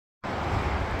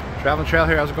Traveling trail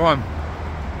here, how's it going?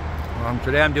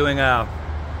 Today I'm doing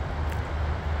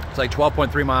it's like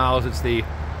 12.3 miles. It's the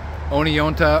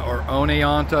Oneonta or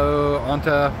Oneonta,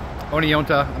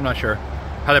 I'm not sure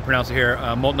how they pronounce it here,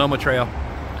 Multnomah Trail.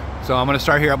 So I'm gonna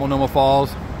start here at Multnomah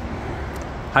Falls,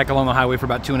 hike along the highway for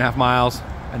about 2.5 miles,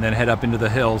 and then head up into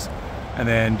the hills, and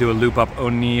then do a loop up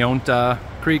Oneonta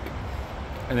Creek,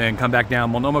 and then come back down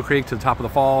Multnomah Creek to the top of the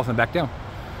falls and back down.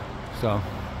 So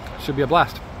should be a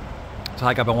blast. It's a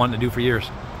hike I've been wanting to do for years.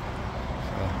 So,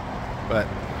 but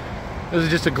this is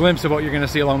just a glimpse of what you're gonna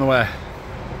see along the way.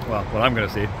 Well, what I'm gonna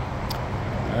see.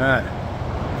 All right.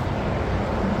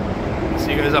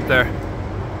 See you guys up there.